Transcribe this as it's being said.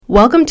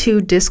Welcome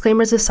to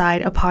Disclaimers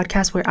Aside, a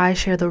podcast where I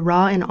share the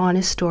raw and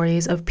honest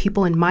stories of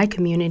people in my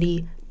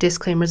community,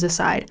 disclaimers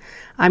aside.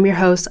 I'm your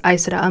host,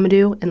 Aisata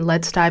Amadou, and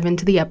let's dive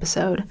into the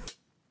episode.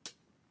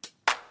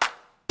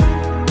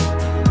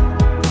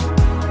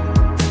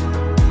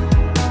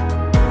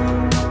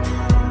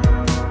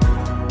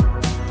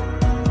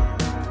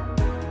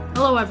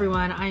 Hello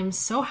everyone, I'm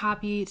so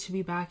happy to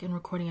be back and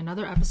recording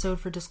another episode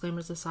for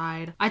Disclaimers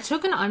Aside. I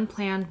took an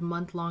unplanned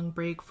month-long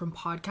break from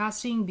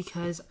podcasting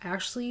because I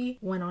actually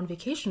went on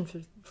vacation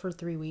for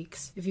 3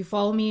 weeks. If you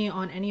follow me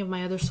on any of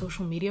my other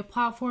social media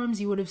platforms,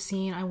 you would have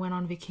seen I went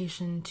on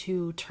vacation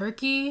to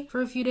Turkey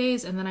for a few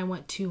days and then I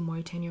went to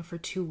Mauritania for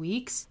 2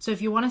 weeks. So if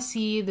you want to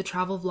see the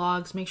travel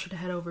vlogs, make sure to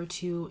head over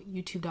to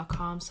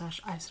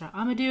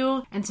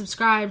youtube.com/aisataamadou and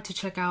subscribe to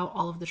check out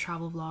all of the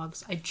travel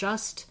vlogs. I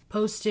just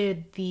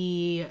posted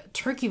the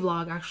Turkey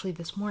vlog actually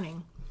this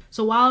morning.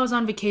 So while I was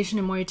on vacation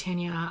in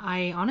Mauritania,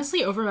 I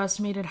honestly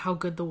overestimated how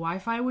good the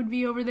Wi-Fi would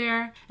be over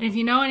there. And if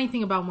you know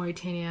anything about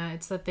Mauritania,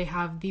 it's that they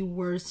have the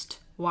worst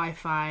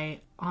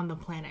Wi-Fi on the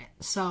planet.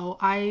 So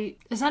I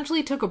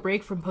essentially took a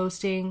break from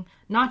posting,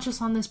 not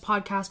just on this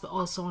podcast, but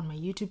also on my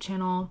YouTube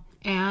channel.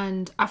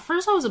 And at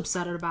first I was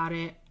upset about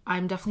it.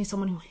 I'm definitely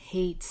someone who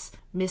hates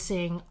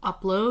missing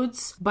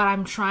uploads, but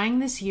I'm trying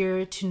this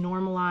year to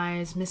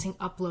normalize missing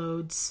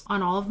uploads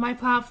on all of my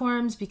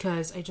platforms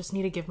because I just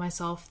need to give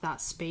myself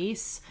that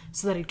space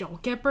so that I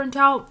don't get burnt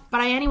out. But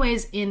I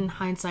anyways, in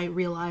hindsight,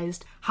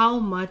 realized how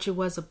much it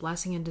was a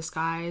blessing in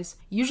disguise.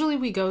 Usually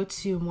we go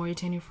to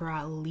Mauritania for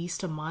at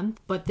least a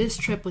month, but this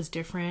trip was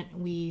different.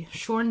 We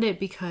shortened it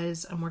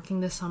because I'm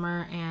working this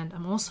summer and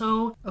I'm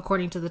also,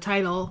 according to the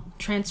title,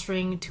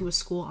 transferring to a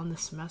school on the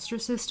semester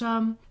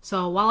system.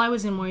 So while I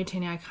was in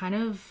Mauritania, I kind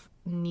of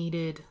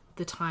needed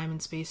the time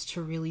and space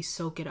to really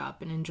soak it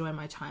up and enjoy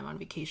my time on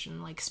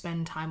vacation, like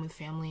spend time with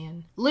family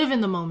and live in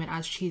the moment,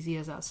 as cheesy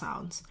as that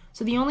sounds.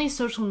 So the only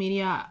social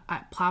media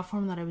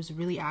platform that I was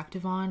really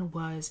active on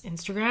was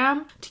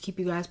Instagram to keep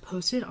you guys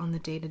posted on the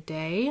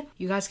day-to-day.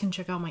 You guys can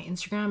check out my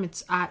Instagram.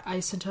 It's at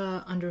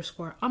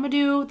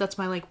Aisata_Amadou. That's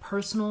my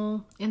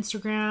personal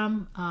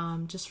Instagram,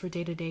 just for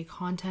day-to-day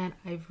content.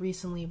 I've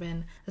recently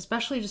been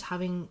especially just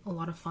having a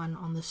lot of fun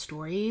on the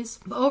stories.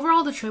 But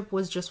overall, the trip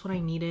was just what I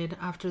needed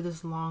after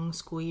this long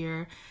school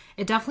year.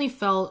 It definitely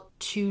felt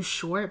too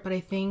short, but I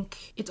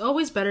think it's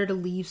always better to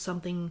leave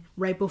something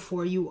right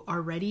before you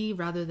are ready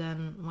rather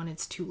than when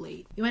it's too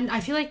late. And I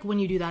feel like when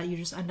you do that, you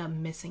just end up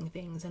missing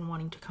things and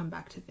wanting to come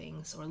back to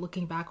things or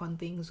looking back on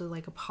things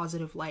with a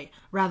positive light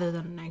rather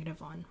than a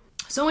negative one.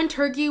 So in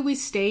Turkey, we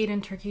stayed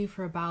in Turkey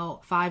for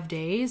about 5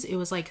 days. It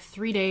was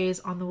 3 days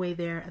on the way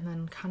there and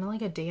then kind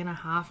of a day and a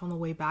half on the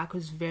way back. It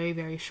was very,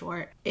 very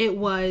short. It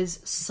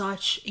was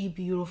such a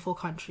beautiful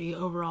country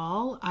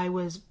overall. I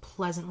was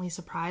pleasantly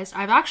surprised.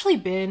 I've actually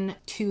been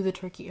to the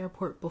Turkey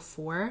airport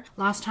before.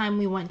 Last time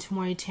we went to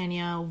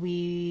Mauritania,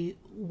 we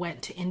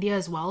went to India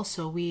as well.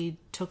 So we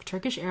took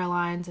Turkish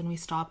Airlines and we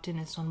stopped in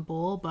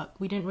Istanbul, but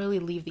we didn't really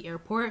leave the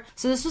airport.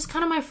 So this was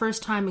kind of my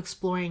first time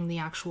exploring the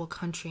actual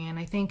country. And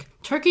I think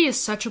Turkey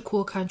is such a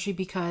cool country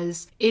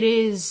because it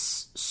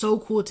is so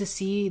cool to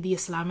see the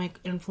Islamic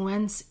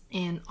influence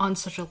on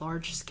such a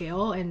large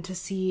scale and to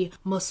see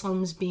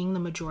Muslims being the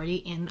majority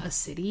in a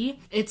city.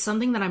 It's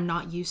something that I'm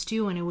not used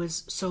to, and it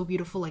was so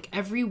beautiful.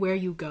 Everywhere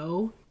you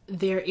go,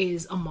 there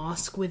is a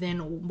mosque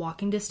within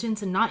walking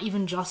distance, and not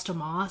even just a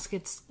mosque.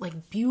 It's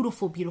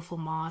beautiful, beautiful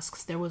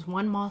mosques. There was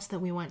one mosque that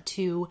we went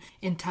to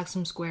in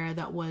Taksim Square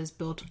that was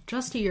built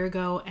just a year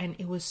ago, and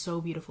it was so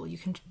beautiful. You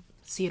can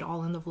see it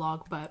all in the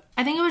vlog, but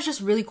I think it was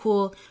just really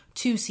cool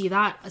to see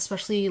that,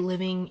 especially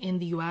living in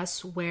the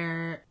US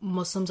where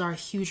Muslims are a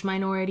huge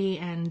minority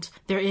and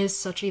there is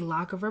such a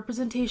lack of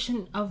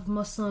representation of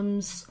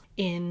Muslims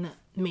in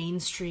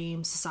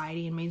mainstream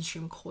society and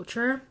mainstream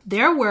culture.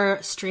 There were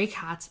stray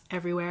cats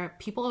everywhere.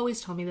 People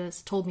always told me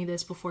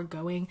this before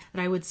going,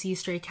 that I would see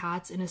stray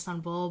cats in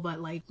Istanbul, but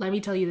let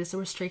me tell you this, there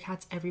were stray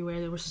cats everywhere.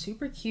 They were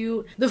super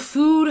cute. The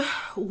food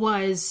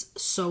was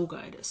so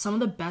good. Some of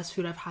the best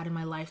food I've had in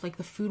my life.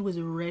 The food was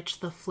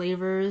rich. The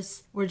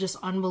flavors were just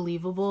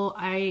unbelievable.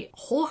 I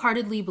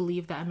wholeheartedly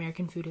believe that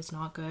American food is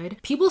not good.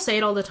 People say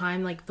it all the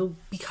time,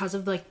 because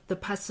of the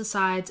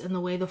pesticides and the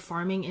way the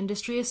farming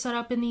industry is set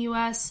up in the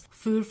US,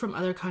 food from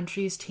other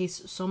countries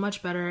tastes so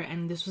much better,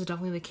 and this was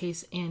definitely the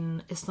case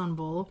in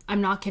Istanbul. I'm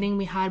not kidding,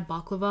 we had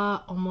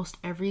baklava almost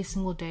every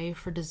single day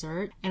for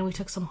dessert, and we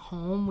took some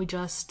home. We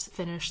just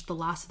finished the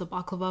last of the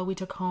baklava we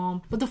took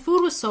home, but the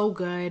food was so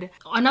good.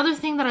 Another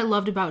thing that I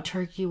loved about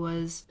Turkey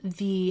was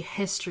the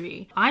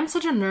history. I'm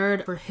such a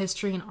nerd for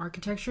history and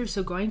architecture,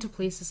 so going to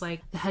places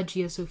like the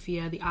Hagia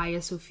Sophia, the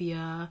Hagia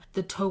Sophia,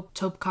 the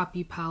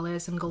Topkapi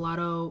Palace, and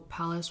Galato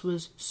Palace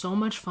was so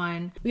much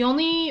fun. We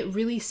only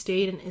really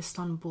stayed in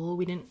Istanbul.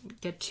 We didn't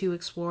didn't get to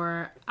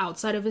explore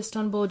outside of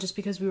Istanbul just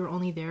because we were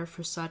only there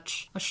for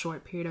such a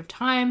short period of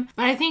time.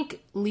 But I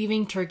think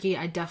leaving Turkey,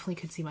 I definitely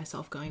could see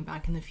myself going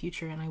back in the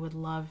future, and I would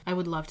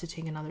love to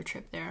take another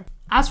trip there.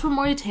 As for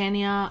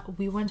Mauritania,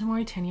 we went to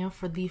Mauritania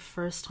for the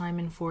first time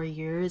in 4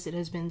 years. It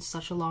has been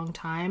such a long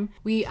time.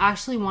 We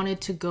actually wanted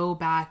to go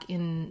back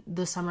in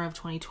the summer of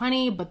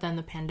 2020, but then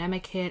the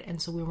pandemic hit,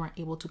 and so we weren't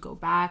able to go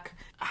back.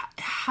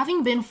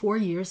 Having been 4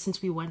 years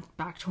since we went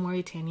back to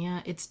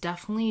Mauritania, it's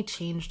definitely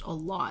changed a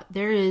lot.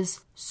 There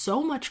is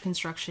so much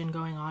construction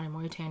going on in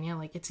Mauritania.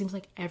 Like, it seems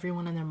like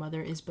everyone and their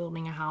mother is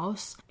building a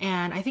house.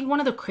 And I think one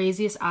of the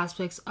craziest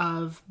aspects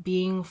of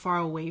being far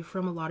away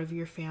from a lot of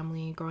your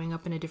family, growing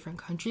up in a different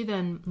country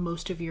than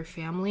most of your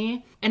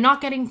family, and not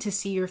getting to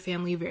see your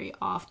family very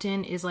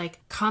often, is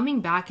like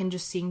coming back and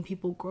just seeing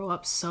people grow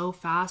up so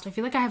fast. I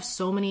feel like I have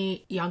so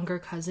many younger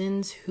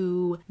cousins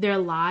who their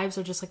lives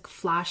are just like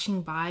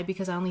flashing by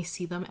because I only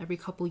see them every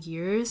couple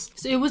years.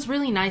 So it was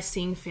really nice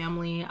seeing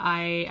family.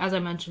 As I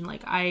mentioned,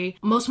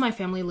 most of my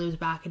family lives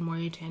back in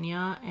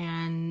Mauritania,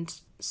 and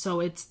so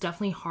it's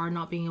definitely hard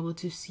not being able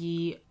to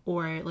see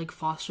or like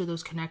foster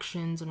those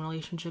connections and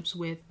relationships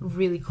with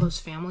really close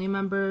family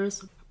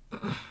members.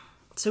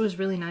 So it was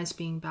really nice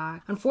being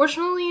back.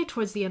 Unfortunately,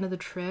 towards the end of the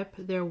trip,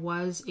 there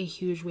was a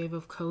huge wave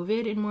of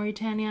COVID in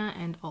Mauritania,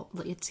 and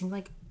it seemed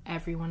like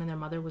everyone and their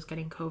mother was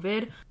getting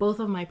COVID. Both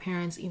of my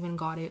parents even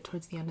got it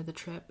towards the end of the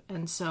trip.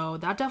 And so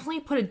that definitely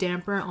put a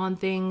damper on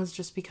things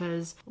just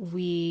because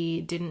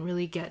we didn't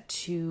really get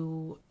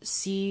to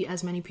see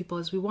as many people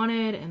as we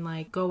wanted and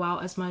like go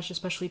out as much,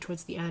 especially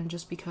towards the end,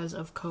 just because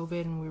of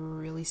COVID, and we were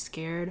really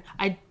scared.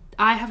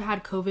 I have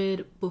had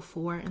COVID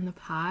before in the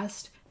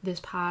past. This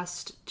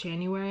past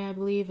January, I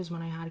believe, is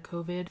when I had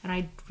COVID, and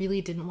I really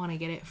didn't want to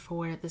get it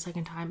for the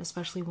second time,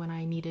 especially when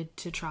I needed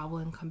to travel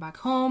and come back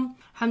home.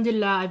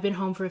 Alhamdulillah, I've been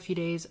home for a few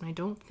days, and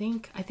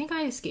I think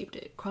I escaped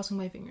it, crossing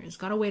my fingers.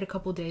 Gotta wait a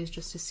couple days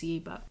just to see,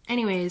 but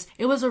anyways,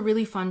 it was a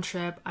really fun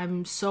trip.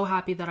 I'm so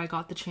happy that I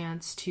got the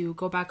chance to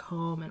go back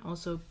home and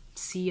also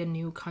see a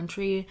new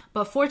country.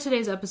 But for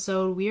today's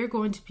episode, we are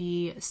going to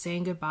be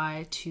saying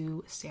goodbye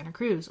to Santa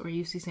Cruz, or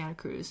UC Santa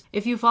Cruz.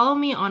 If you follow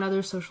me on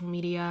other social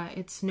media,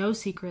 it's no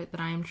secret that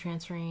I am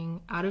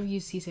transferring out of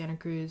UC Santa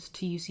Cruz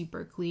to UC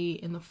Berkeley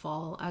in the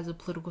fall as a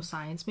political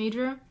science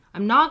major.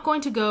 I'm not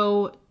going to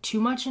go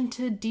too much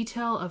into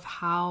detail of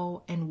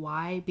how and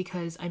why,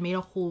 because I made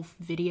a whole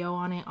video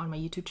on it on my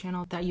YouTube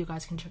channel that you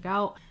guys can check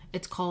out.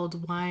 It's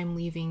called Why I'm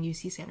Leaving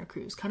UC Santa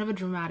Cruz. Kind of a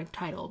dramatic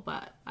title,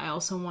 but I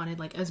also wanted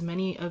like as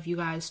many of you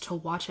guys to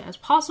watch it as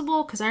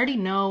possible, because I already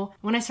know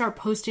when I start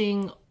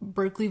posting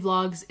Berkeley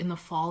vlogs in the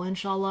fall,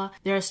 inshallah,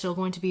 there are still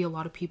going to be a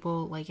lot of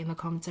people like in the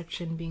comment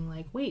section being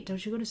like, wait,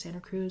 don't you go to Santa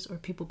Cruz? Or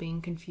people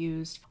being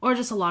confused, or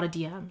just a lot of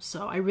DMs.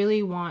 So I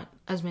really want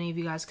as many of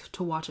you guys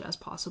to watch it as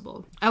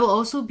possible. I will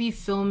also be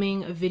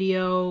filming a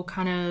video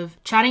kind of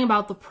chatting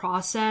about the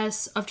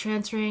process of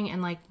transferring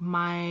and like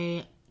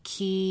my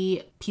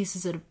key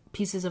pieces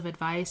of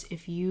advice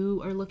if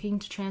you are looking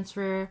to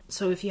transfer.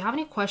 So if you have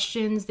any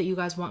questions that you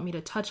guys want me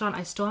to touch on,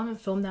 I still haven't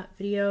filmed that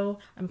video.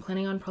 I'm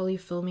planning on probably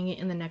filming it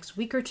in the next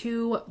week or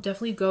two.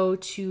 Definitely go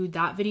to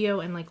that video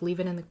and like leave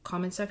it in the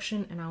comment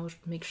section, and I'll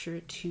make sure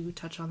to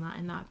touch on that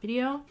in that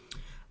video.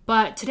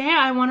 But today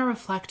I want to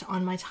reflect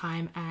on my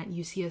time at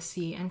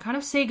UCSC and kind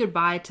of say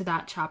goodbye to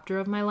that chapter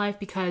of my life,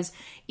 because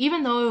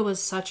even though it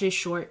was such a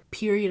short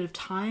period of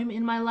time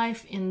in my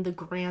life, in the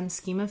grand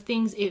scheme of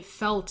things, it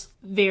felt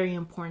very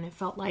important. It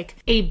felt like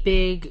a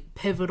big,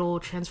 pivotal,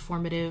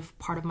 transformative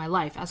part of my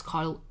life, as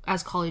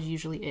college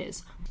usually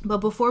is. But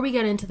before we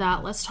get into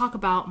that, let's talk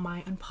about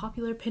my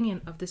unpopular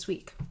opinion of this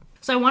week.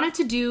 So I wanted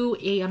to do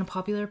an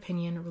unpopular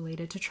opinion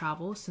related to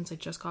travel since I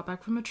just got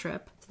back from a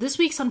trip. So this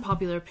week's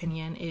unpopular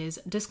opinion is,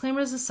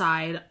 disclaimers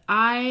aside,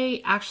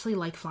 I actually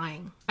like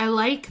flying. I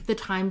like the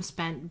time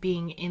spent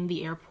being in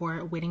the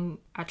airport waiting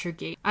at your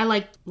gate. I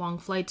like long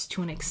flights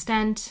to an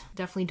extent.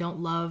 Definitely don't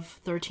love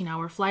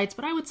 13-hour flights,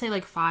 but I would say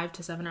like 5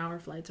 to 7 hour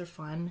flights are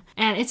fun.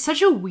 And it's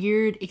such a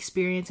weird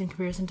experience in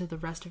comparison to the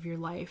rest of your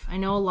life. I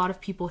know a lot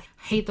of people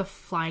hate the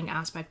flying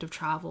aspect of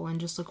travel and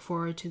just look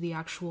forward to the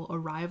actual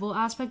arrival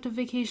aspect of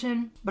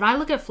vacation. But I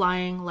look at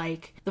flying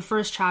like the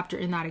first chapter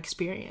in that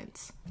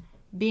experience.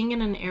 Being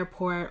in an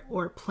airport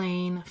or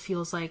plane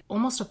feels like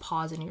almost a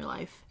pause in your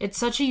life. It's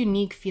such a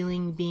unique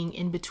feeling being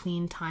in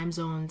between time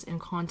zones and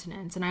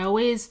continents, and I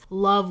always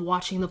love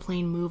watching the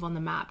plane move on the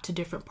map to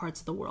different parts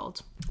of the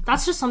world.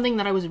 That's just something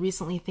that I was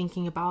recently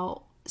thinking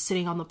about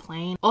sitting on the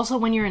plane. Also,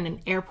 when you're in an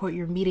airport,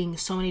 you're meeting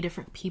so many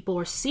different people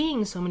or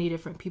seeing so many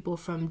different people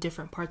from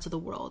different parts of the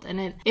world,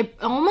 and it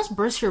almost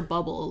bursts your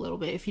bubble a little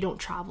bit if you don't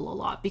travel a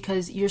lot,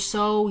 because you're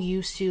so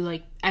used to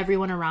like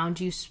everyone around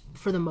you,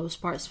 for the most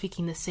part,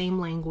 speaking the same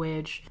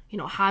language,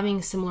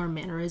 having similar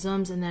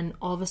mannerisms, and then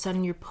all of a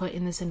sudden you're put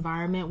in this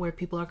environment where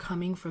people are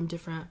coming from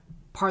different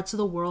parts of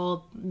the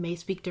world, may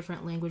speak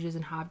different languages,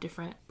 and have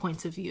different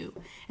points of view.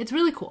 It's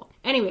really cool.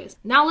 Anyways,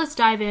 now let's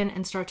dive in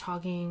and start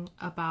talking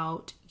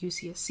about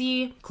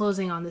UCSC,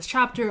 closing on this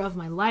chapter of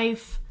my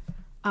life.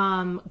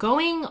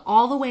 Going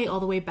all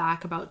the way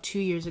back about 2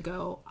 years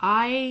ago,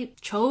 I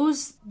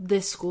chose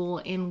this school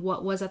in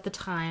what was at the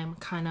time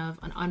kind of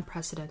an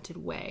unprecedented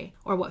way,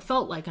 or what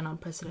felt like an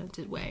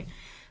unprecedented way.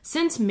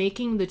 Since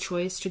making the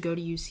choice to go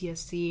to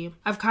UCSC,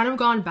 I've kind of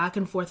gone back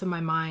and forth in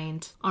my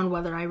mind on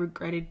whether I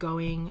regretted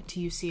going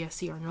to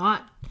UCSC or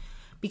not,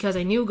 because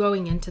I knew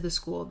going into the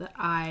school that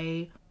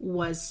I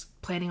was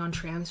planning on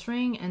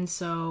transferring. And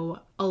so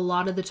a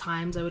lot of the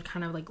times I would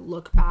kind of like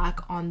look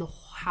back on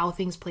how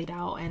things played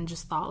out and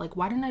just thought like,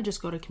 why didn't I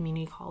just go to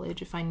community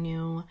college if I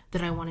knew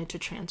that I wanted to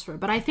transfer?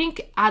 But I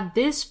think at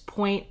this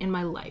point in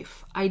my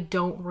life, I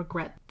don't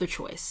regret the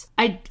choice.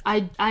 I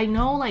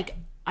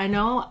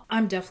know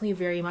I'm definitely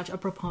very much a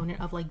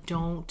proponent of like,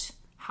 don't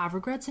have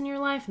regrets in your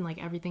life and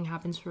like everything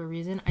happens for a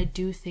reason. I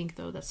do think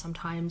though that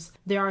sometimes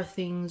there are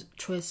things,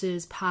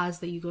 choices, paths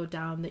that you go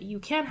down that you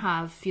can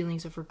have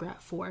feelings of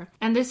regret for.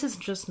 And this is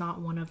just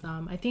not one of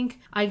them. I think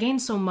I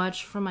gained so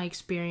much from my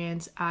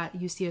experience at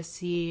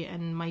UCSC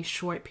and my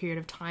short period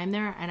of time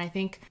there. And I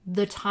think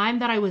the time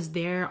that I was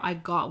there, I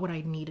got what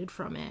I needed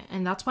from it.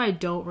 And that's why I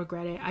don't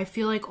regret it. I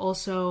feel like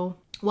also,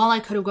 while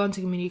I could have gone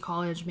to community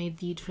college, made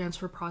the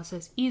transfer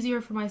process easier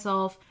for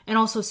myself, and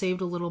also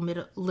saved a little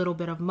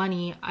bit of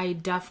money, I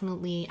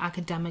definitely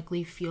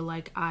academically feel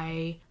like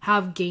I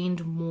have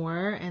gained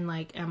more and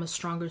like am a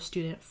stronger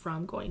student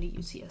from going to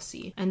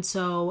UCSC. And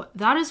so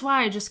that is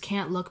why I just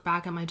can't look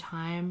back at my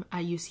time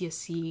at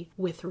UCSC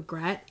with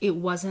regret. It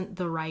wasn't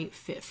the right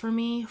fit for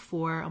me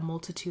for a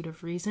multitude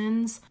of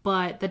reasons,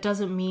 but that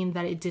doesn't mean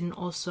that it didn't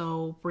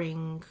also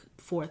bring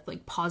forth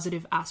like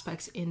positive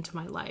aspects into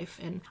my life.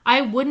 And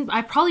I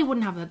probably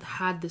wouldn't have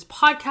had this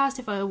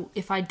podcast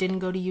if I didn't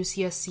go to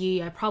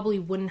UCSC. I probably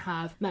wouldn't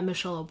have met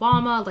Michelle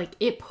Obama. Like,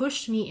 it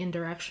pushed me in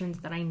directions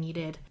that I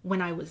needed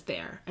when I was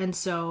there. And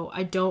so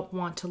I don't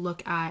want to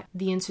look at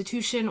the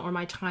institution or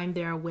my time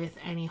there with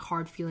any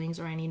hard feelings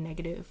or any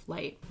negative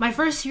light. My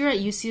first year at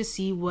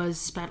UCSC was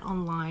spent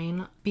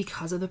online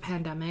because of the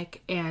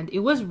pandemic, and it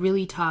was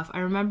really tough. I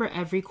remember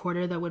every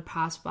quarter that would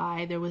pass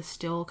by, there was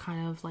still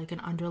kind of like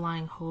an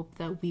underlying hope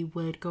that we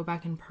would go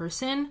back in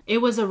person. It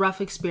was a rough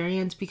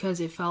experience because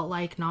it felt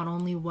like not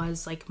only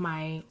was like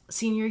my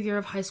senior year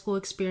of high school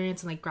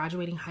experience and like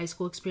graduating high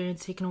school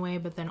experience taken away,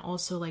 but then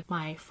also like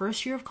my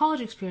first year of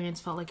college experience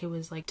felt like it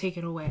was like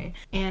taken away.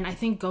 And I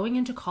think going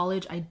into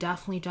college, I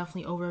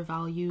definitely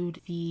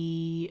overvalued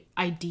the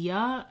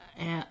idea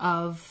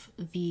of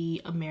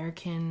the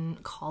American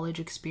college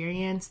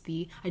experience,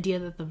 the idea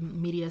that the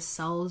media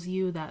sells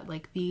you that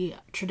like the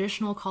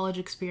traditional college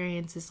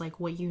experience is like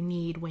what you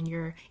need when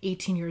you're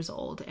 18 years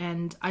old.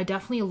 And I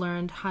definitely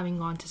learned, having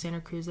gone to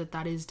Santa Cruz,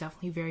 that is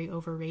definitely very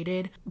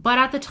overrated. But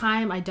at the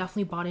time, I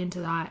definitely bought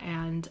into that,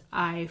 and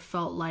I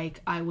felt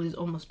like I was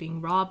almost being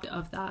robbed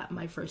of that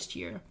my first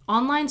year.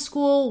 Online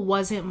school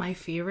wasn't my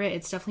favorite.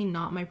 It's definitely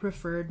not my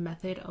preferred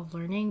method of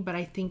learning, but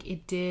I think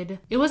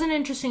it was an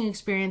interesting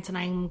experience, and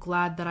I'm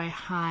glad that I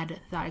had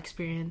that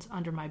experience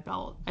under my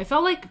belt. I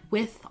felt like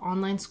with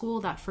online school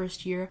that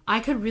first year,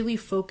 I could really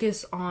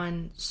focus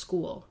on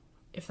school,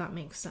 if that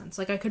makes sense.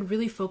 Like, I could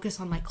really focus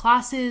on my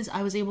classes.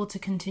 I was able to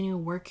continue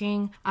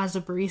working as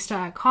a barista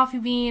at Coffee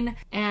Bean,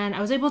 and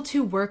I was able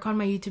to work on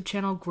my YouTube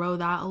channel, grow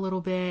that a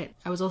little bit.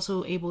 I was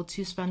also able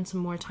to spend some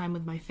more time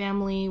with my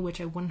family,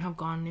 which I wouldn't have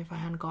gone if I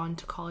hadn't gone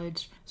to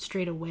college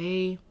straight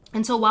away.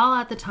 And so while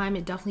at the time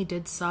it definitely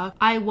did suck,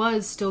 I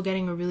was still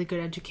getting a really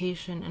good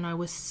education, and I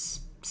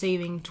was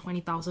saving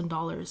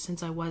 $20,000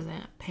 since I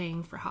wasn't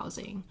paying for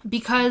housing.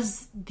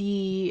 Because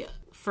the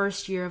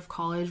first year of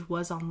college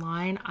was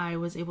online, I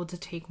was able to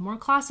take more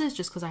classes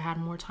just because I had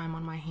more time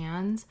on my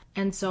hands.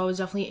 And so I was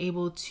definitely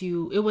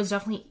it was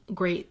definitely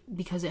great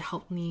because it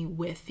helped me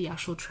with the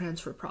actual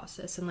transfer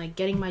process and like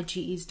getting my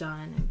GEs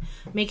done and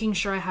making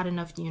sure I had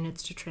enough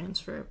units to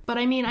transfer. But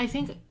I mean, I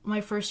think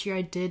my first year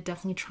I did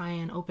definitely try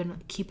and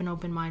keep an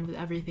open mind with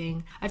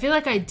everything. I feel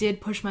like I did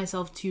push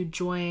myself to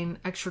join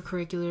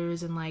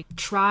extracurriculars and like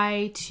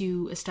try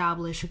to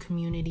establish a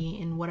community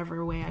in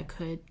whatever way I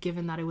could,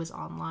 given that it was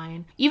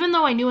online. Even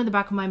though I knew in the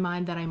back of my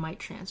mind that I might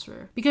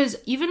transfer. Because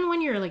even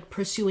when you're like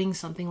pursuing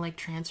something like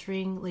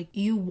transferring, like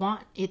you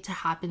want it to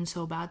happen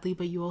so badly,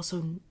 but you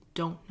also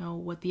don't know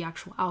what the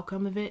actual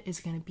outcome of it is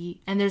going to be.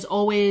 And there's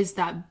always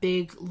that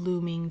big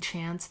looming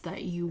chance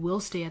that you will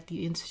stay at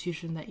the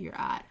institution that you're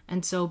at.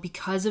 And so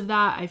because of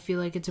that, I feel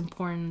like it's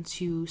important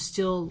to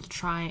still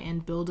try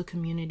and build a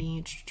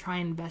community, to try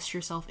and invest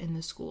yourself in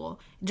the school.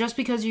 Just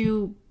because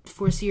you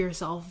foresee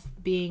yourself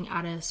being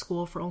at a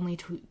school for only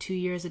 2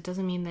 years, it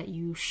doesn't mean that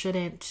you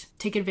shouldn't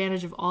take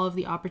advantage of all of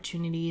the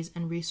opportunities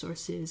and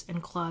resources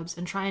and clubs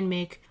and try and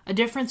make a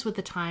difference with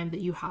the time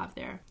that you have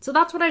there. So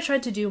that's what I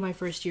tried to do my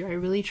first year. I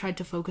really tried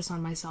to focus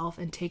on myself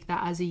and take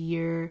that as a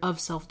year of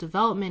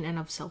self-development and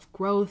of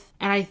self-growth.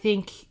 And I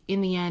think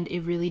in the end, it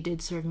really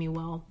did serve me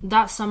well.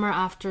 That summer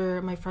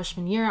after my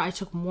freshman year, I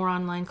took more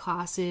online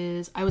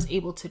classes. I was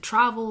able to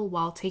travel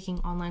while taking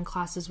online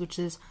classes, which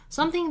is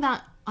something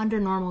that under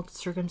normal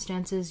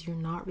circumstances you're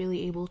not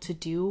really able to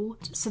do.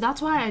 So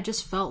that's why I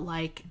just felt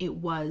like it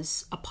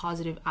was a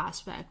positive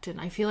aspect.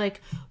 And I feel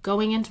like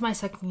going into my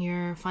second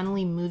year,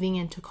 finally moving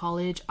into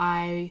college,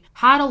 I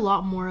had a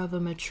lot more of a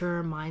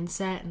mature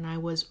mindset, and I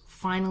was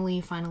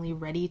finally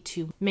ready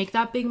to make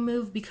that big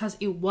move, because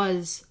it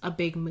was a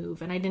big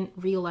move and I didn't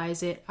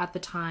realize it at the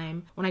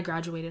time when I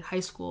graduated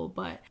high school.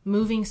 But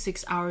moving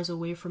 6 hours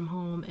away from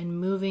home and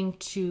moving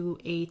to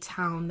a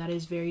town that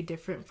is very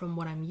different from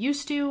what I'm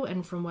used to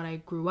and from what I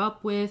grew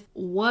up with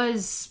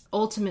was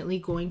ultimately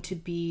going to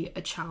be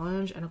a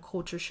challenge and a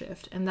culture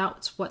shift, and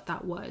that's what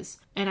that was.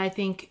 And I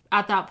think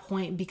at that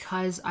point,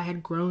 because I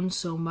had grown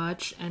so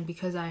much and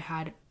because I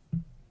had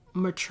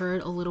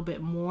matured a little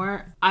bit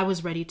more, I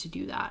was ready to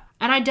do that.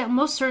 And I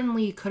most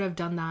certainly could have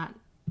done that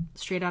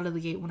straight out of the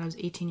gate when I was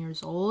 18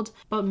 years old,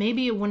 but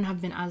maybe it wouldn't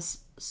have been as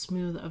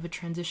smooth of a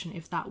transition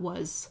if that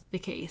was the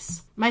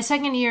case. My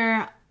second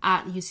year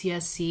at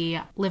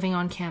UCSC, living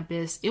on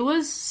campus, it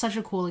was such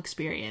a cool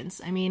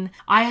experience. I mean,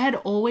 I had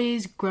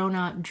always grown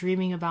up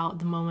dreaming about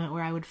the moment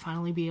where I would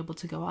finally be able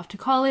to go off to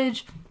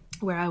college,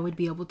 where I would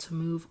be able to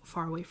move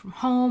far away from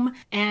home.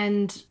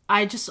 And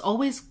I just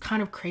always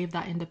kind of craved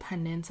that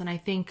independence. And I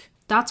think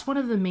that's one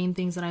of the main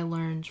things that I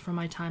learned from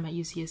my time at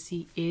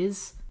UCSC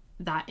is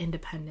that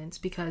independence,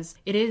 because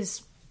it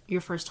is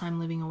your first time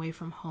living away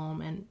from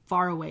home and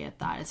far away at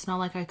that. It's not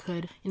like I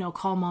could,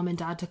 call mom and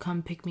dad to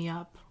come pick me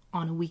up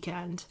on a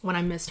weekend when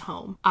I missed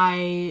home.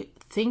 I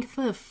think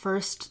the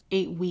first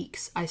 8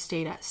 weeks I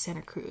stayed at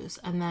Santa Cruz,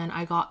 and then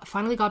I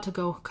finally got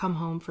to come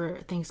home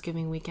for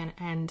Thanksgiving weekend,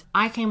 and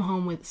I came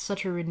home with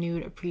such a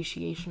renewed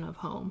appreciation of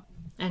home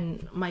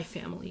and my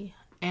family.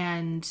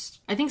 And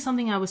I think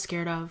something I was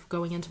scared of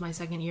going into my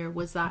second year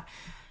was that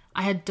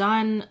I had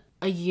done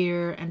a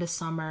year and a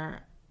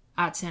summer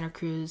at Santa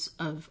Cruz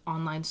of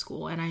online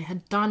school, and I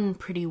had done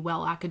pretty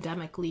well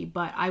academically,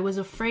 but I was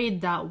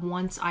afraid that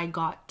once I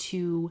got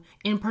to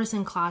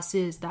in-person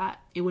classes that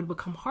it would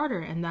become harder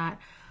and that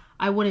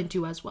I wouldn't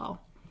do as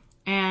well.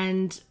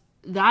 And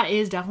that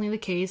is definitely the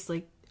case.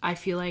 Like, I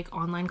feel like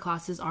online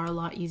classes are a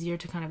lot easier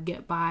to kind of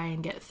get by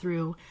and get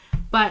through.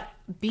 But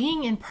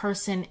being in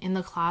person in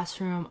the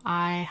classroom,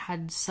 I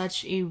had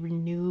such a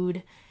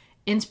renewed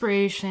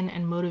inspiration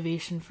and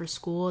motivation for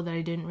school that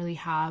I didn't really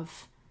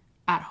have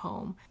at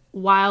home.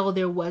 While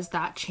there was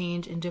that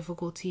change and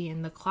difficulty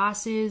in the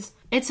classes,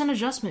 it's an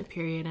adjustment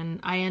period,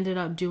 and I ended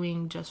up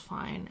doing just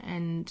fine.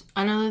 And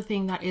another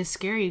thing that is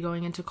scary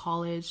going into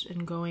college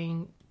and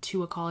going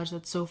to a college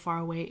that's so far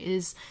away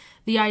is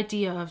the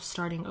idea of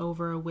starting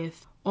over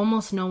with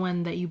almost no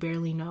one that you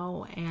barely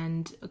know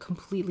and a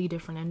completely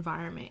different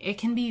environment. It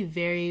can be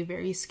very,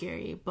 very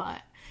scary,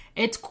 but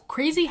it's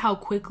crazy how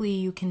quickly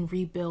you can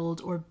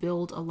rebuild or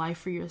build a life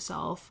for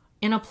yourself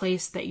in a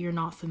place that you're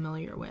not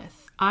familiar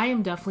with. I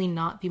am definitely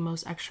not the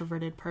most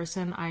extroverted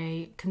person.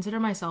 I consider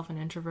myself an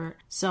introvert.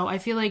 So I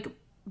feel like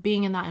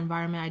being in that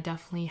environment, I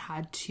definitely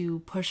had to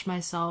push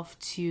myself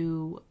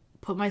to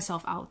put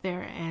myself out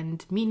there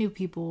and meet new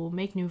people,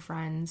 make new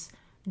friends,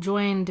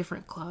 join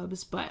different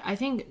clubs. But I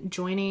think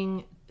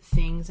joining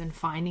things and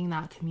finding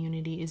that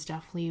community is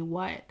definitely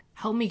what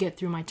helped me get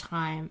through my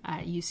time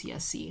at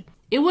UCSC.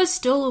 It was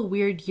still a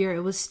weird year.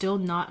 It was still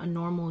not a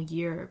normal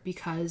year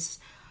because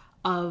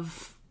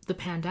of the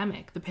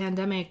pandemic. The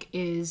pandemic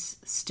is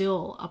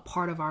still a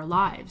part of our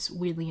lives,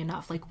 weirdly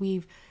enough. Like,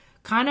 we've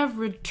kind of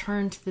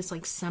returned to this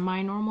like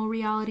semi-normal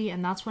reality,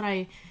 and that's what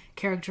I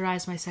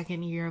characterize my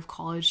second year of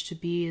college to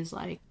be, is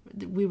like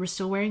we were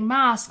still wearing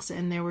masks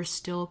and there were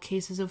still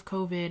cases of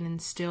COVID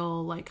and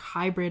still like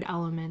hybrid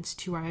elements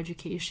to our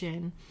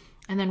education.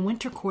 And then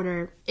winter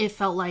quarter, it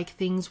felt like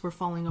things were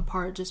falling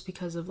apart just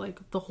because of like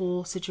the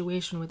whole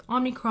situation with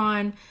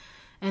Omicron,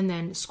 and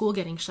then school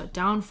getting shut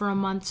down for a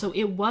month. So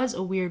it was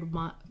a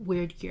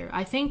weird year.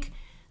 I think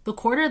the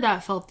quarter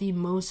that felt the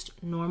most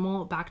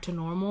normal, back to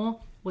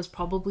normal, was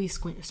probably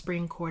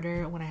spring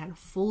quarter, when I had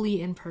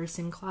fully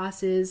in-person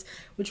classes,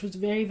 which was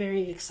very,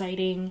 very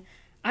exciting.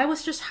 I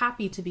was just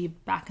happy to be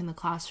back in the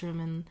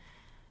classroom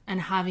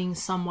and having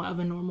somewhat of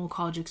a normal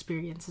college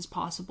experience as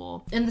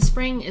possible. In the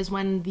spring is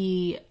when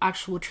the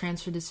actual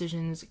transfer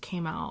decisions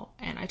came out,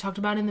 and I talked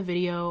about in the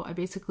video. I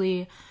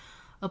basically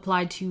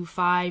applied to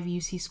 5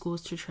 UC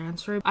schools to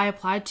transfer. I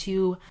applied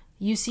to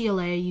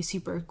UCLA,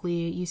 UC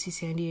Berkeley, UC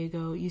San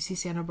Diego, UC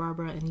Santa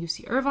Barbara, and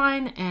UC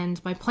Irvine.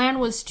 And my plan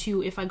was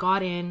to, if I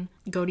got in,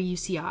 go to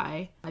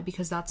UCI,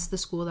 because that's the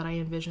school that I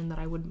envisioned that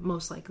I would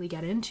most likely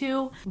get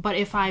into. But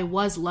if I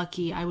was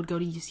lucky, I would go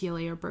to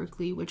UCLA or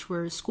Berkeley, which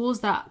were schools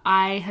that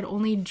I had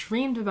only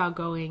dreamed about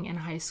going in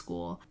high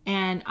school.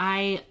 And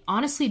I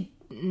honestly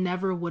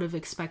never would have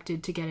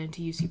expected to get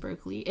into UC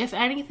Berkeley. If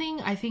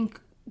anything, I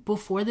think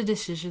before the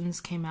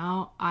decisions came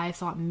out, I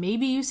thought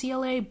maybe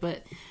UCLA,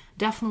 but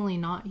definitely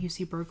not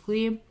UC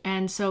Berkeley.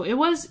 And so it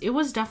was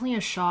definitely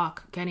a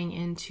shock getting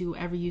into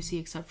every UC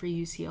except for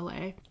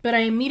UCLA. But I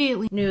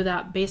immediately knew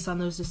that based on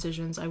those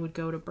decisions, I would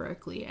go to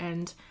Berkeley.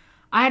 And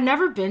I had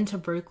never been to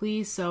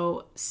Berkeley,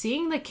 so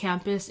seeing the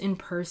campus in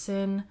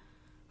person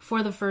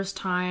for the first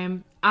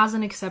time as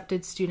an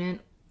accepted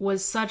student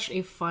was such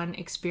a fun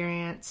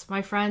experience.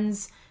 My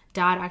friend's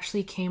dad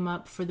actually came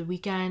up for the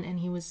weekend and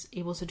he was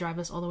able to drive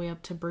us all the way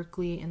up to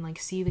Berkeley and like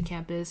see the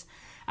campus.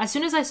 As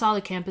soon as I saw the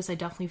campus, I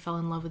definitely fell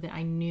in love with it.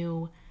 I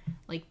knew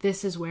like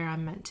this is where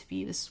I'm meant to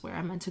be. This is where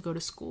I'm meant to go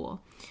to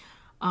school.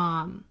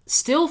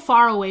 Still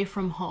far away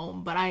from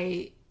home, but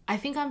I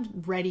think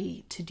I'm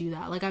ready to do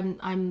that. Like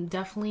I'm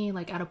definitely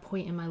like at a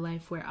point in my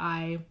life where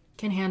I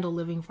can handle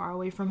living far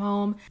away from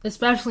home,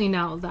 especially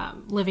now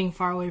that living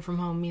far away from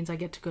home means I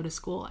get to go to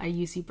school at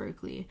UC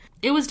Berkeley.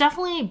 It was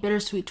definitely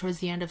bittersweet towards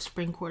the end of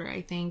spring quarter,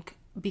 I think,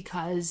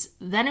 because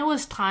then it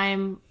was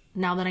time,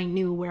 now that I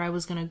knew where I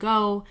was going to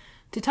go,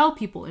 to tell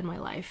people in my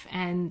life.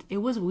 And it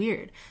was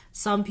weird.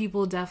 Some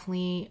people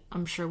definitely,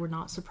 I'm sure, were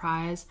not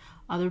surprised.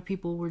 Other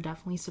people were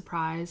definitely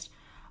surprised.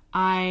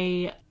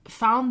 I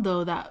found,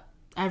 though, that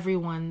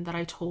everyone that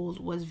I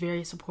told was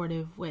very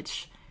supportive,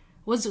 which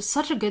was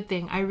such a good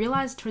thing. I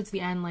realized towards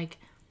the end, like,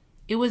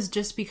 it was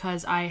just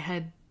because I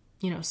had,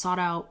 sought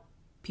out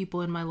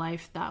people in my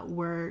life that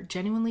were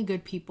genuinely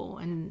good people.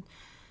 And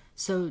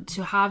so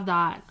to have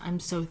that,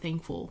 I'm so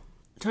thankful.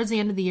 Towards the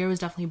end of the year was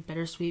definitely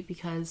bittersweet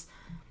because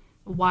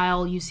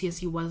while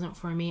UCSU wasn't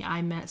for me,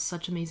 I met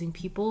such amazing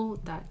people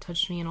that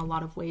touched me in a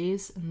lot of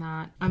ways, and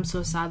that I'm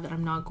so sad that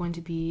I'm not going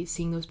to be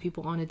seeing those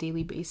people on a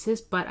daily basis.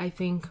 But I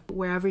think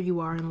wherever you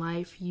are in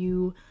life,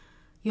 you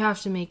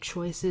have to make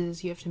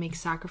choices, you have to make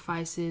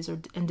sacrifices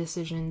and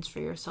decisions for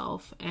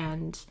yourself,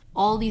 and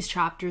all these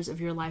chapters of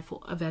your life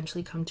will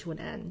eventually come to an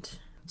end.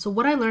 So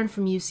what I learned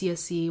from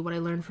UCSC, what I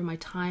learned from my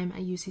time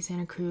at UC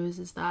Santa Cruz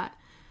is that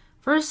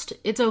first,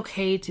 it's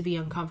okay to be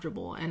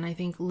uncomfortable, and I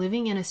think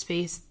living in a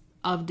space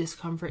of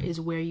discomfort is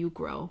where you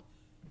grow.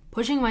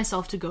 Pushing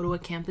myself to go to a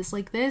campus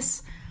like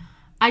this,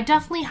 I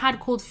definitely had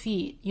cold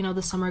feet,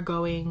 the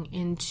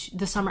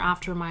summer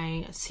after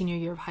my senior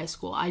year of high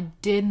school. I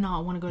did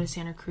not want to go to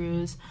Santa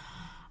Cruz.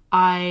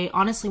 I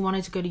honestly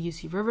wanted to go to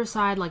UC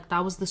Riverside. Like,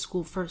 that was the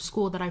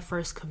school that I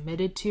first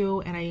committed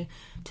to. And I,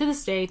 to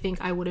this day,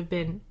 think I would have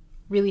been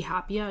really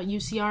happy at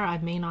UCR. I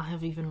may not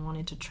have even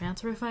wanted to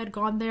transfer if I had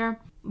gone there.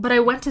 But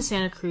I went to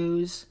Santa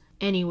Cruz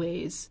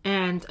anyways,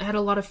 and I had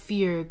a lot of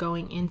fear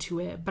going into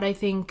it. But I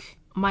think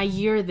my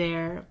year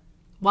there,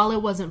 while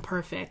it wasn't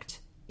perfect,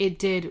 it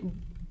did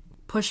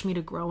push me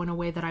to grow in a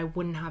way that I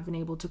wouldn't have been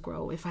able to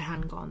grow if I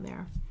hadn't gone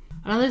there.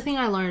 Another thing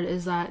I learned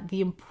is that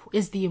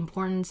the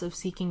importance of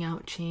seeking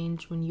out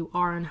change when you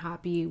are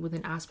unhappy with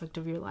an aspect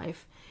of your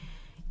life,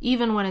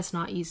 even when it's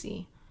not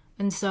easy.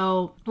 And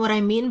so what I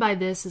mean by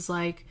this is,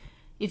 like,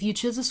 if you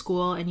choose a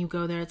school and you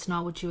go there, it's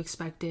not what you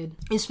expected.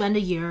 You spend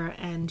a year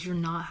and you're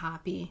not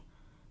happy,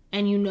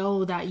 and you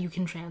know that you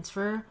can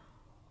transfer,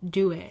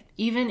 do it.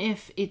 Even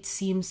if it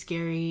seems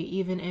scary,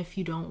 even if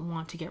you don't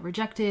want to get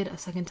rejected a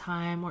second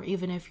time, or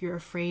even if you're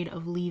afraid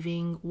of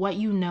leaving what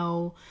you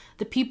know,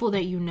 the people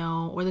that you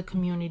know, or the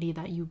community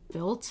that you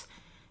built,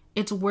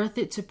 it's worth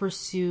it to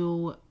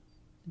pursue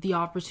the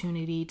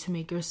opportunity to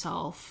make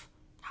yourself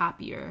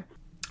happier.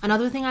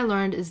 Another thing I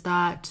learned is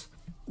that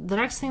the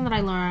next thing that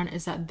I learned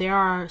is that there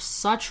are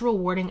such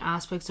rewarding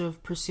aspects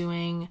of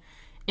pursuing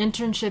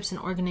internships and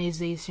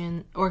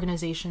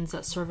organizations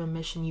that serve a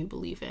mission you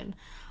believe in.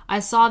 I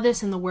saw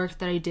this in the work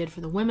that I did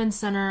for the Women's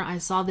Center. I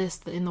saw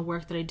this in the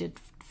work that I did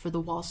for the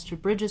Wall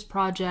Street Bridges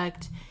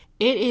Project.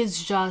 It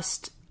is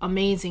just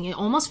amazing. It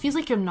almost feels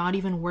like you're not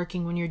even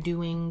working when you're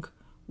doing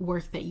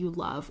work that you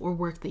love or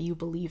work that you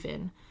believe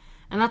in.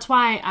 And that's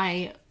why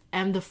I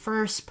am the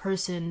first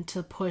person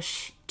to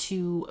push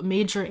to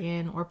major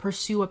in or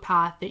pursue a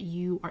path that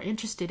you are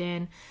interested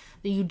in,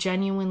 that you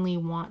genuinely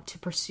want to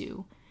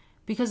pursue.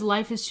 Because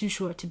life is too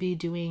short to be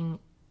doing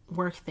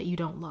work that you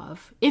don't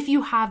love. If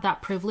you have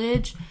that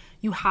privilege,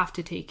 you have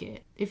to take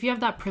it. If you have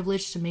that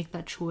privilege to make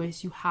that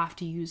choice, you have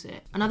to use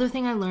it. Another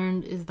thing I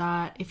learned is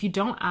that if you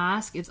don't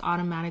ask, it's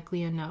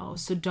automatically a no.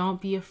 So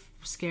don't be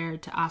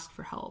scared to ask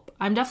for help.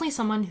 I'm definitely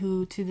someone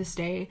who, to this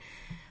day,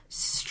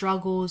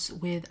 struggles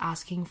with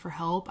asking for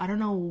help. I don't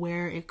know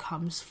where it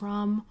comes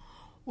from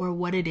or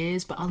what it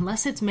is, but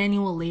unless it's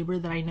manual labor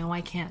that I know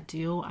I can't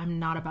do, I'm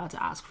not about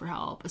to ask for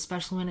help,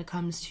 especially when it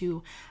comes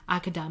to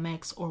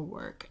academics or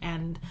work.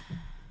 And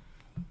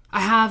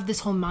I have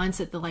this whole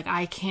mindset that, like,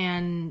 I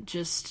can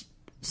just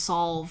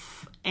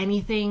solve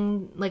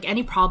anything, like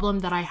any problem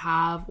that I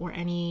have or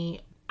any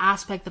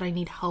aspect that I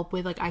need help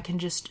with, like I can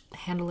just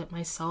handle it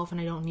myself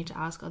and I don't need to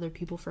ask other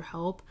people for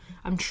help.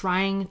 I'm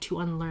trying to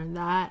unlearn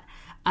that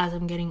as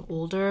I'm getting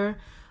older,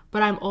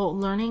 but I'm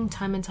learning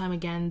time and time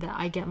again that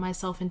I get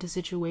myself into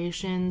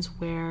situations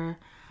where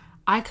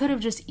I could have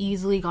just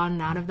easily gotten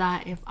out of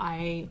that if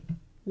I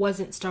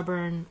wasn't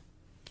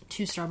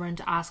too stubborn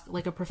to ask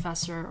like a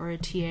professor or a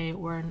TA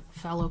or a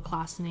fellow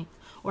classmate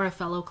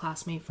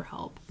for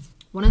help.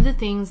 One of the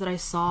things that I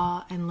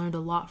saw and learned a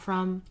lot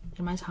from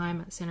in my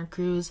time at Santa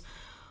Cruz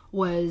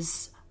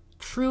was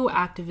true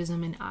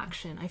activism in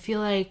action. I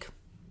feel like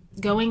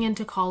going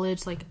into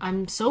college, like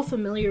I'm so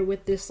familiar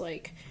with this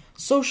like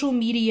social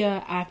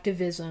media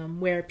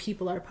activism where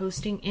people are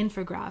posting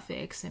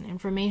infographics and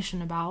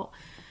information about,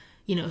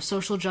 you know,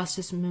 social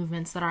justice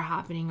movements that are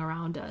happening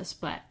around us.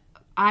 But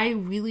I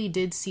really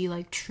did see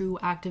like true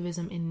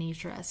activism in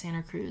nature at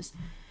Santa Cruz.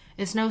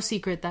 It's no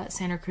secret that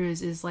Santa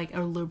Cruz is like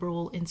a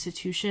liberal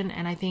institution,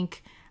 and I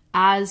think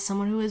as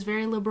someone who is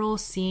very liberal,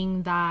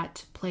 seeing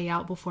that play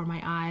out before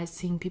my eyes,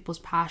 seeing people's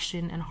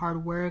passion and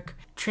hard work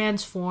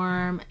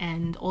transform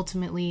and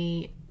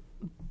ultimately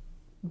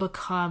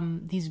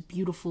become these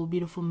beautiful,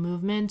 beautiful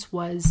movements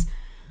was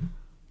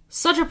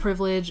such a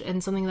privilege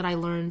and something that I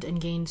learned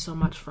and gained so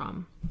much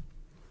from.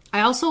 I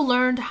also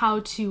learned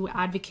how to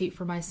advocate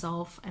for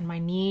myself and my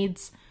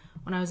needs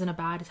when I was in a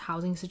bad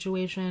housing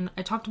situation.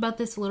 I talked about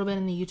this a little bit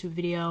in the YouTube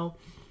video,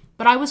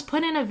 but I was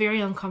put in a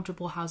very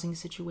uncomfortable housing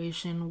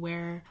situation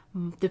where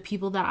the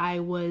people that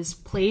I was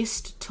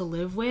placed to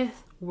live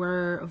with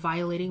were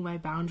violating my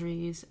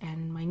boundaries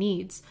and my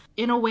needs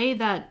in a way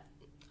that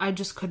I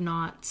just could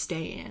not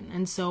stay in.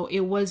 And so it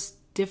was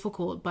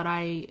difficult, but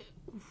I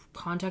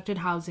contacted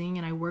housing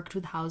and I worked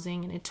with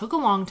housing, and it took a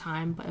long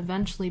time, but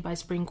eventually by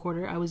spring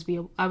quarter I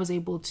was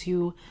able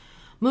to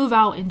move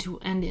out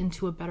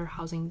into a better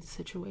housing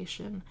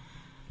situation.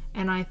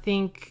 And I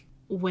think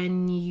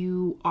when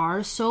you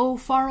are so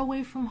far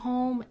away from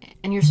home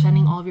and you're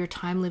spending all of your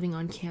time living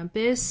on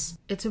campus,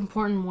 it's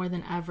important more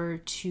than ever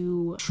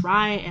to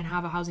try and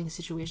have a housing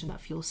situation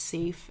that feels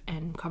safe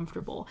and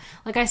comfortable.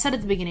 Like I said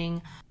at the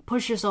beginning,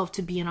 push yourself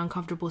to be in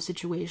uncomfortable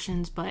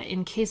situations, but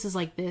in cases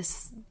like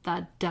this,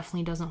 that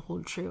definitely doesn't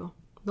hold true.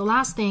 The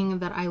last thing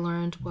that I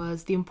learned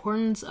was the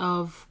importance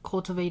of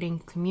cultivating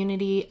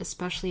community,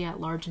 especially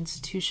at large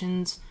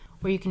institutions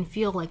where you can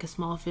feel like a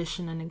small fish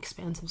in an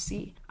expansive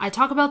sea. I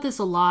talk about this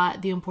a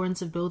lot, the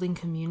importance of building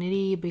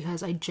community,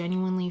 because I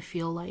genuinely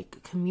feel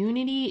like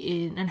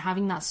community and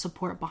having that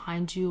support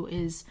behind you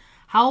is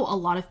how a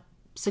lot of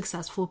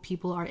successful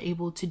people are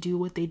able to do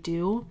what they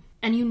do.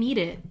 And you need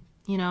it.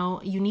 You know,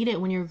 you need it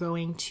when you're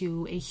going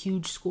to a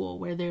huge school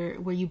where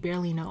you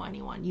barely know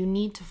anyone. You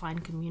need to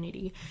find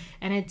community.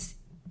 And it's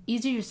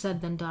easier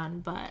said than done,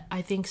 but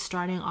I think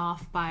starting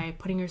off by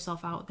putting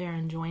yourself out there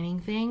and joining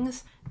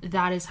things,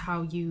 that is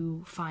how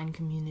you find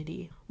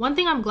community. One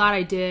thing I'm glad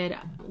I did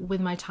with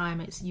my time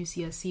at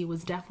UCSC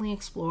was definitely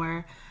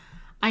explore.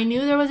 I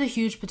knew there was a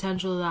huge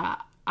potential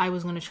that I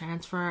was going to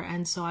transfer,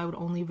 and so I would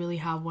only really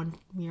have 1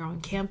 year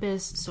on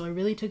campus, so I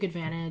really took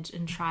advantage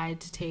and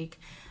tried to take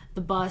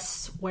the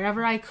bus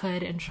wherever I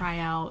could and try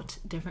out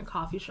different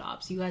coffee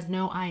shops. You guys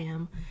know I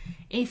am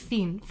a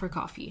fiend for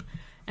coffee.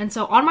 And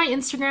so on my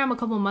Instagram a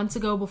couple months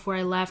ago before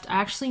I left,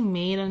 I actually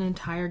made an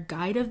entire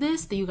guide of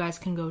this that you guys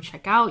can go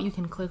check out. You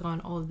can click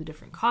on all of the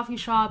different coffee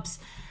shops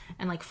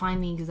and like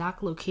find the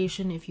exact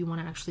location if you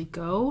want to actually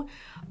go.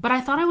 But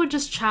I thought I would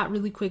just chat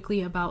really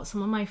quickly about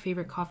some of my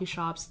favorite coffee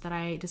shops that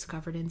I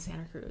discovered in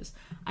Santa Cruz.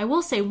 I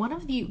will say one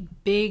of the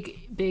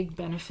big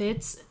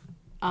benefits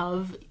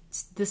of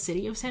the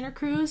city of Santa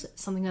Cruz,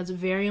 something that's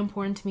very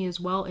important to me as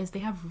well, is they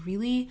have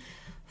really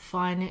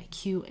fun,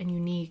 cute, and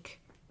unique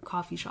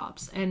coffee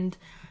shops. And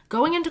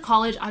going into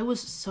college, I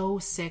was so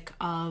sick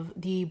of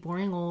the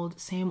boring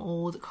same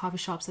old coffee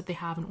shops that they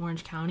have in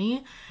Orange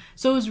County.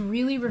 So it was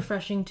really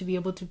refreshing to be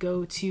able to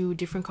go to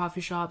different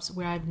coffee shops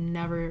where I've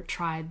never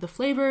tried the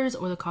flavors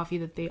or the coffee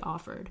that they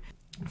offered.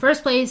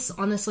 First place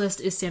on this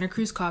list is Santa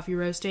Cruz Coffee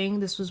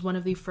Roasting. This was one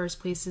of the first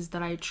places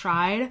that I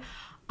tried.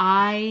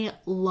 I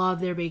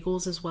love their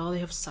bagels as well. They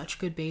have such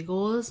good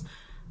bagels.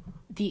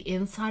 The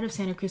inside of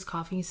Santa Cruz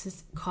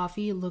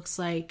Coffee looks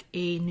like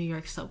a New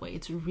York subway.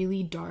 It's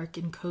really dark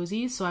and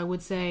cozy, so I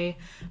would say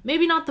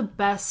maybe not the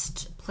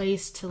best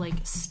place to like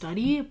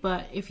study,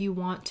 but if you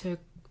want to,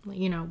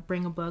 you know,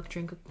 bring a book,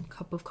 drink a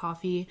cup of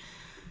coffee,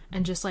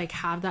 and just like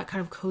have that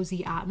kind of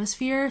cozy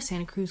atmosphere,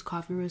 Santa Cruz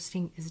Coffee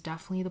Roasting is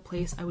definitely the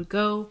place I would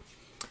go.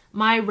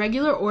 My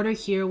regular order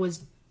here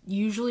was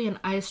usually an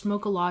iced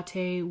mocha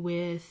latte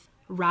with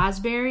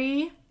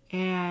raspberry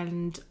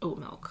and oat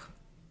milk.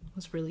 It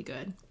was really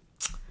good.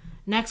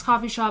 Next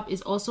coffee shop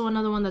is also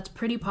another one that's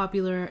pretty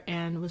popular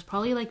and was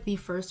probably like the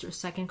first or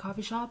second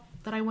coffee shop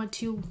that I went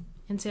to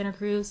in Santa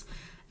Cruz,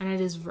 and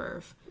it is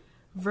Verve.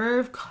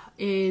 Verve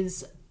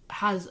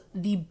has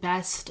the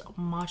best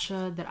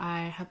matcha that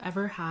I have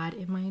ever had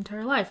in my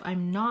entire life.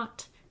 I'm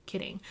not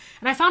kidding.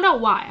 And I found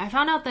out why. I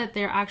found out that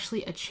they're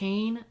actually a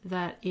chain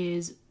that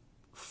is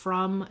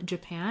from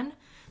Japan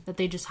that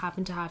they just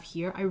happen to have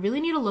here. I really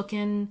need to look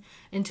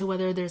into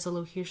whether there's a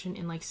location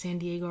in like San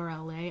Diego or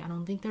LA. I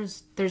don't think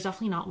there's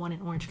definitely not one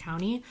in Orange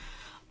County,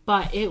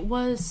 but it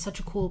was such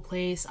a cool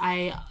place.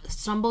 I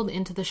stumbled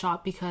into the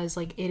shop because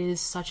like it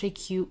is such a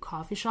cute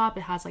coffee shop.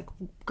 It has like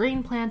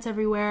green plants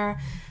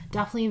everywhere.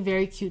 Definitely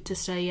very cute to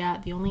study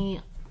at. The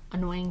only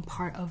annoying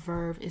part of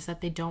Verve is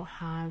that they don't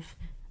have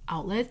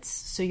outlets,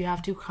 so you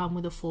have to come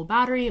with a full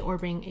battery or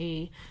bring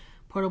a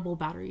portable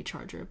battery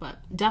charger. But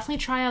definitely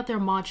try out their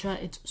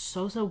matcha. It's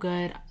so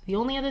good. The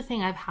only other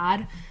thing I've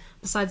had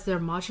besides their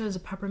matcha is a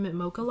peppermint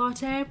mocha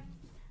latte.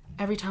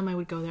 Every time I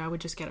would go there, I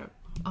would just get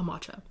a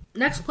matcha.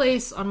 Next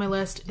place on my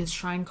list is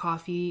Shrine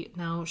Coffee.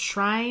 Now,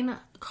 Shrine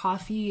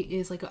Coffee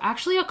is like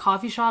actually a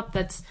coffee shop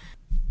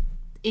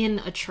in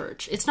a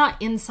church. It's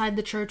not inside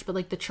the church, but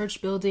like the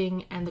church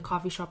building and the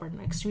coffee shop are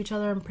next to each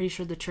other. I'm pretty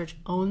sure the church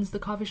owns the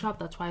coffee shop.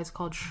 That's why it's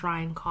called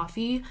Shrine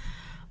Coffee.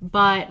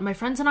 But my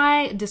friends and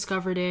I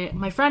discovered it.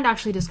 My friend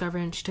actually discovered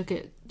it, and she took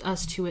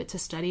us to it to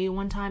study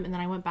one time, and then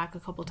I went back a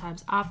couple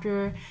times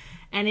after.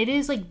 And it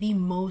is like the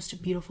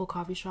most beautiful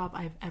coffee shop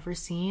I've ever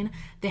seen.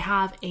 They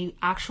have a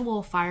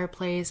actual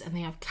fireplace, and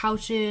they have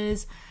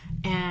couches,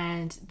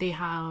 and they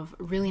have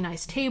really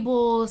nice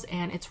tables,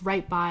 and it's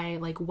right by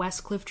like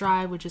West Cliff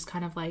Drive, which is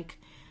kind of like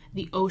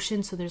the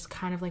ocean. So there's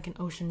kind of like an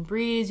ocean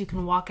breeze. You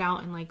can walk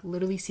out and like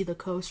literally see the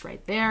coast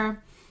right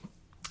there.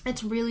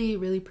 It's really,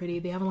 really pretty.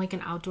 They have like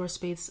an outdoor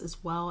space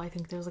as well. I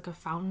think there's like a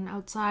fountain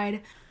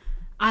outside.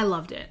 I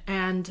loved it,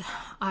 and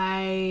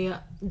I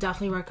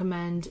definitely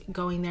recommend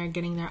going there and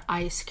getting their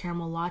iced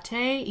caramel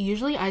latte.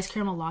 Usually iced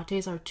caramel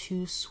lattes are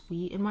too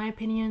sweet in my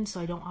opinion,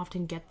 so I don't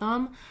often get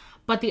them.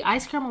 But the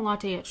iced caramel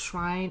latte at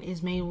Shrine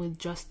is made with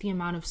just the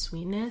amount of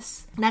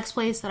sweetness. Next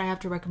place that I have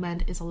to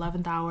recommend is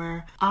 11th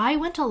Hour. I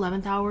went to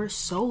 11th Hour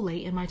so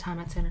late in my time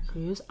at Santa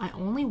Cruz. I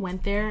only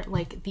went there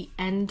like the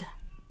end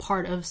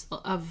part of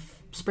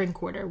spring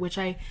quarter, which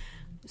I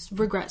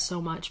regret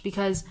so much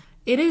because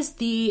it is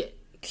the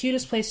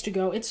cutest place to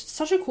go. It's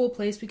such a cool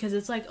place because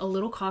it's like a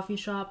little coffee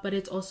shop, but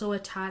it's also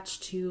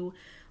attached to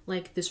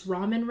like this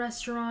ramen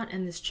restaurant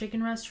and this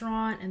chicken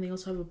restaurant, and they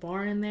also have a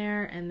bar in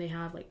there, and they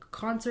have like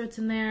concerts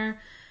in there.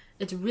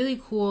 It's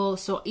really cool.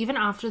 So even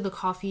after the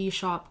coffee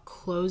shop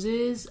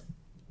closes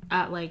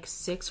at like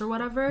 6 or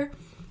whatever,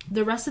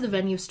 the rest of the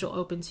venue is still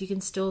open, so you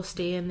can still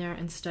stay in there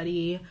and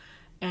study.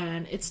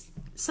 And it's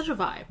such a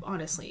vibe,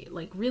 honestly,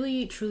 like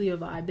really truly a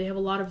vibe. They have a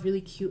lot of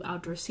really cute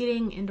outdoor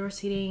seating, indoor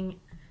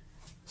seating,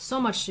 so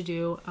much to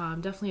do.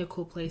 Definitely a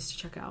cool place to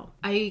check out.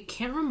 I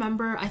can't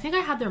remember. I think I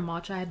had their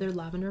matcha. I had their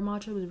lavender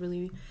matcha.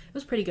 It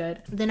was pretty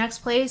good. The next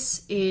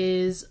place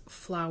is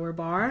Flower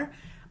Bar.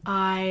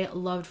 I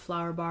loved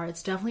Flower Bar.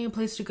 It's definitely a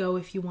place to go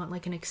if you want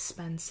like an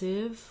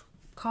expensive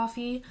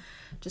coffee,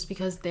 just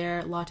because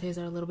their lattes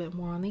are a little bit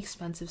more on the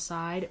expensive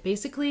side.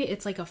 Basically,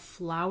 it's like a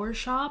flower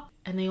shop,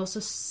 and they also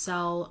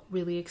sell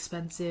really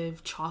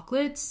expensive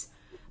chocolates,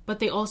 but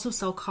they also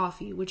sell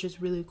coffee, which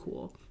is really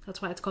cool.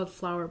 That's why it's called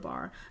Flower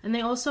Bar. And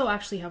they also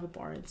actually have a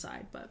bar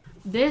inside. But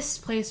this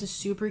place is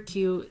super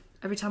cute.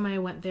 Every time I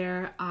went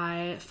there,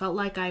 I felt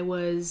like I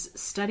was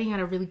studying at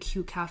a really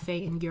cute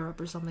cafe in Europe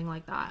or something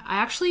like that. I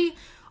actually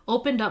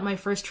opened up my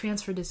first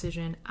transfer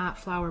decision at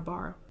Flower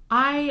Bar.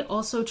 I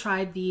also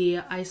tried the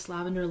iced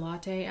lavender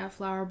latte at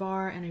Flower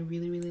Bar, and I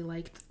really, really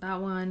liked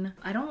that one.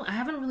 I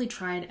haven't really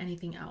tried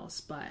anything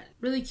else, but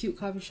really cute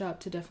coffee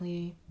shop to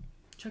definitely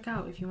check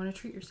out if you want to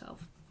treat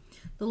yourself.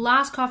 The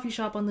last coffee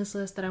shop on this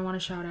list that I want to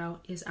shout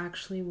out is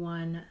actually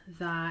one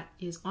that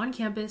is on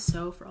campus.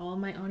 So for all of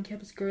my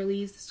on-campus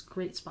girlies, this is a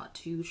great spot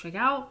to check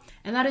out.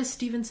 And that is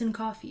Stevenson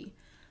Coffee.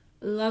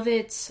 Love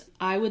it.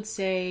 I would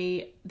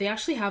say they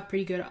actually have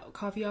pretty good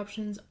coffee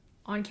options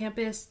on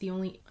campus. The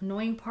only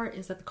annoying part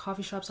is that the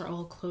coffee shops are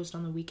all closed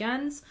on the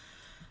weekends.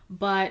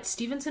 But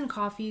Stevenson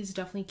Coffee is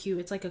definitely cute.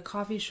 It's like a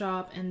coffee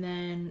shop and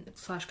then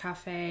 /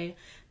 cafe.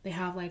 They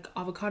have like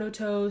avocado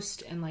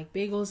toast and like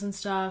bagels and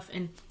stuff.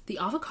 And the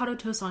avocado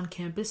toast on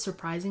campus,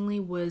 surprisingly,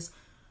 was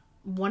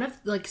one of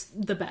like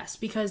the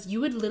best, because you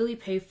would literally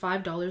pay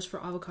 $5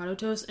 for avocado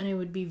toast and it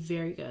would be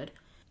very good.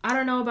 I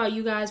don't know about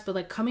you guys, but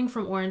like coming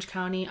from Orange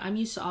County, I'm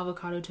used to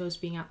avocado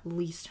toast being at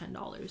least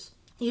 $10.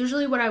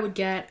 Usually what I would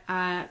get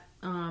at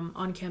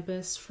on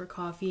campus for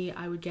coffee,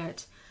 I would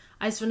get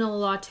iced vanilla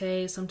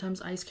latte,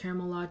 sometimes iced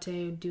caramel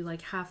latte. Would do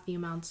like half the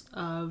amounts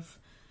of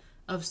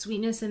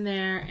sweetness in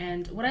there.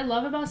 And what I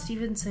love about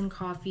Stevenson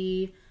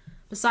Coffee,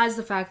 besides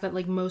the fact that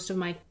like most of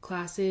my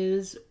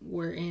classes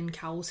were in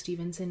Cowell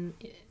Stevenson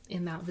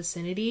in that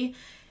vicinity,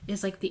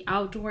 is like the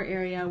outdoor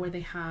area where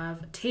they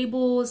have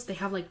tables. They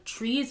have like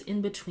trees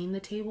in between the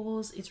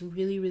tables. It's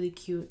really, really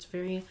cute. It's a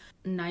very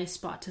nice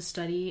spot to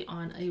study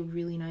on a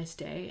really nice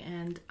day,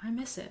 and I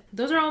miss it.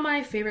 Those are all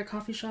my favorite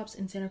coffee shops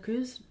in Santa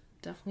Cruz.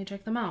 Definitely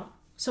check them out.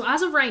 So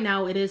as of right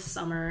now, it is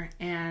summer,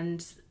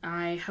 and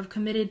I have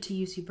committed to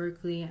UC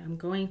Berkeley. I'm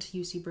going to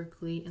UC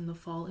Berkeley in the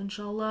fall,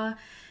 inshallah.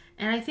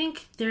 And I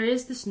think there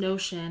is this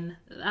notion,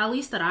 at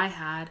least that I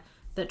had,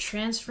 that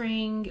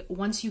transferring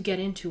once you get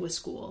into a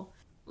school,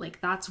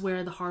 like that's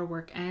where the hard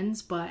work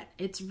ends. But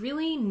it's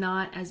really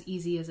not as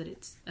easy as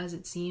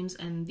it seems,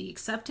 and the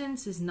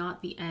acceptance is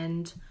not the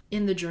end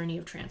in the journey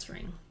of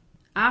transferring.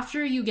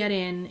 After you get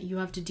in, you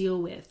have to deal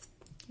with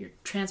you're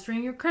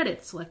transferring your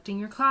credits, selecting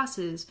your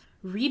classes,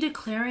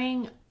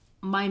 redeclaring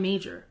my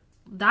major.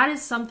 That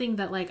is something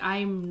that like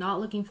I'm not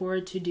looking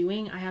forward to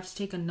doing. I have to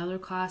take another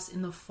class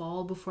in the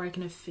fall before I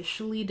can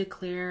officially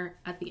declare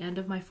at the end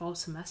of my fall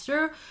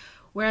semester.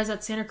 Whereas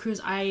at Santa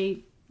Cruz,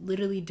 I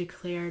literally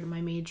declared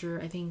my major,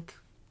 I think,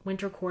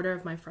 winter quarter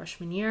of my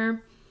freshman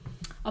year.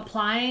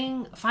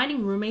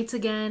 Finding roommates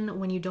again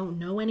when you don't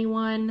know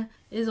anyone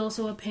is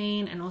also a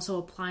pain, and also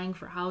applying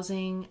for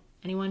housing.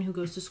 Anyone who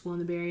goes to school in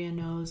the Bay Area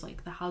knows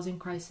like the housing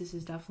crisis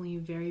is definitely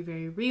very,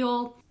 very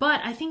real. But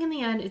I think in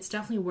the end, it's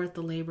definitely worth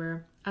the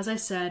labor. As I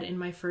said in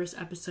my first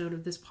episode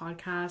of this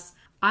podcast,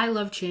 I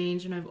love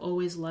change and I've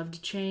always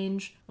loved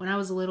change. When I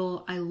was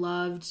little, I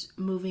loved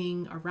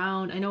moving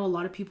around. I know a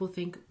lot of people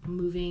think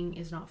moving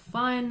is not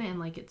fun and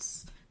like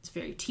it's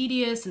very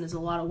tedious and it's a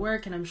lot of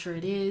work, and I'm sure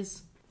it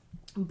is.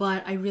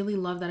 But I really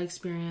love that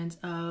experience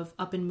of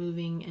up and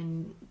moving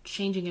and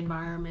changing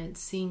environments,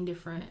 seeing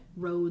different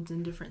roads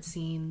and different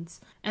scenes.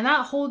 And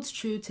that holds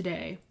true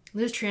today.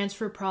 This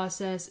transfer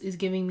process is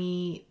giving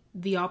me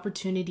the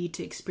opportunity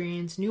to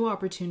experience new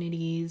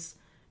opportunities,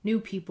 new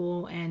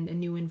people, and a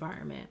new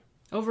environment.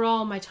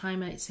 Overall, my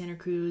time at Santa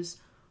Cruz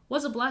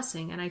was a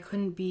blessing, and I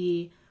couldn't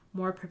be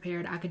more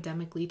prepared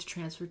academically to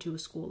transfer to a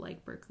school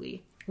like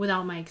Berkeley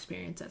without my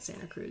experience at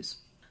Santa Cruz.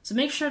 So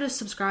make sure to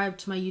subscribe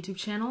to my YouTube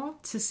channel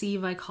to see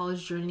my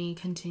college journey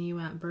continue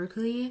at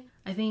Berkeley.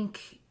 I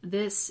think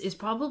this is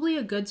probably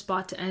a good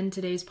spot to end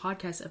today's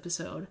podcast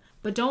episode.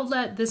 But don't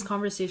let this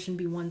conversation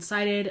be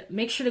one-sided.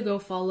 Make sure to go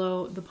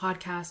follow the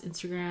podcast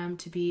Instagram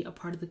to be a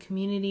part of the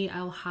community.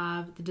 I'll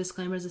have the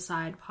Disclaimers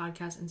Aside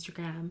podcast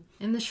Instagram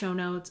in the show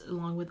notes,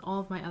 along with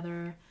all of my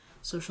other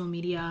social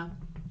media.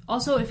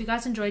 Also, if you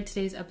guys enjoyed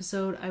today's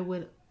episode, I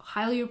would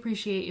highly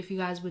appreciate if you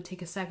guys would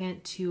take a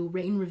second to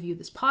rate and review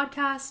this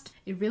podcast.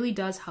 It really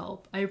does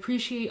help. I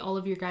appreciate all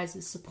of your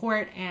guys'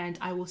 support, and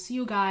I will see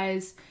you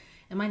guys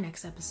in my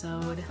next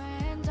episode.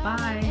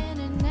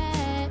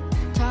 Bye.